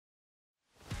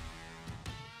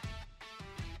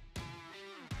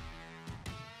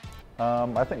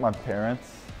I think my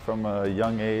parents, from a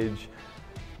young age,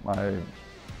 my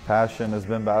passion has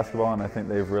been basketball, and I think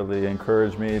they've really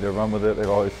encouraged me to run with it. They've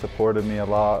always supported me a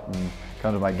lot and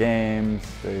come to my games.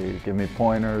 They give me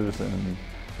pointers, and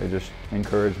they just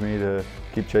encourage me to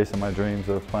keep chasing my dreams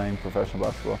of playing professional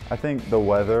basketball. I think the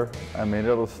weather, I mean,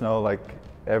 it'll snow like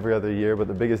every other year, but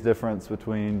the biggest difference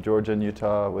between Georgia and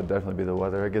Utah would definitely be the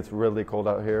weather. It gets really cold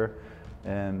out here,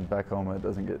 and back home it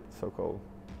doesn't get so cold.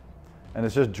 And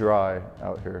it's just dry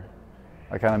out here.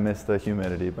 I kind of miss the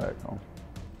humidity back home.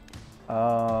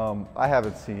 I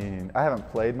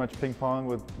haven't played much ping pong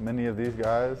with many of these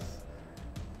guys.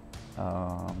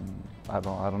 I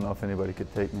don't know if anybody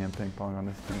could take me in ping pong on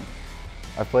this team.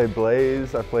 I played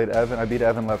Blaze, I played Evan. I beat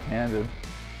Evan left-handed,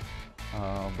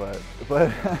 but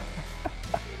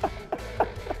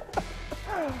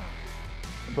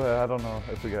I don't know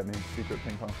if we got any secret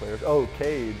ping pong players. Oh,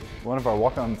 Cade, one of our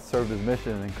walk-ons served his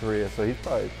mission in Korea, so he's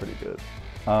probably pretty good.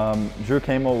 Drew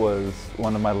Kamel was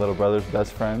one of my little brother's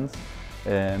best friends,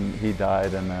 and he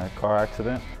died in a car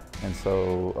accident. And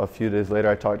so a few days later,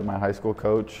 I talked to my high school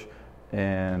coach,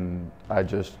 and I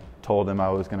just told him I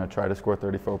was going to try to score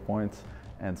 34 points.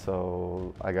 And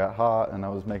so I got hot, and I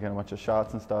was making a bunch of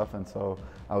shots and stuff, and so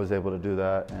I was able to do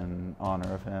that in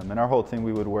honor of him. And our whole team,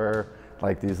 we would wear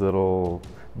like these little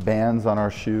bands on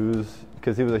our shoes,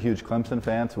 because he was a huge Clemson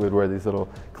fan, so we'd wear these little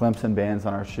Clemson bands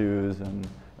on our shoes, and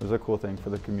it was a cool thing for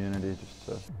the community just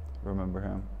to remember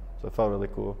him. So it felt really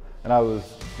cool. And I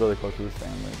was really close to his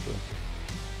family. So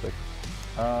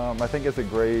I think it's a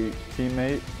great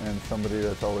teammate and somebody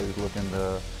that's always looking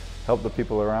to help the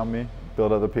people around me,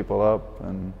 build other people up,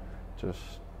 and just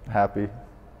happy,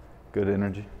 good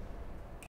energy.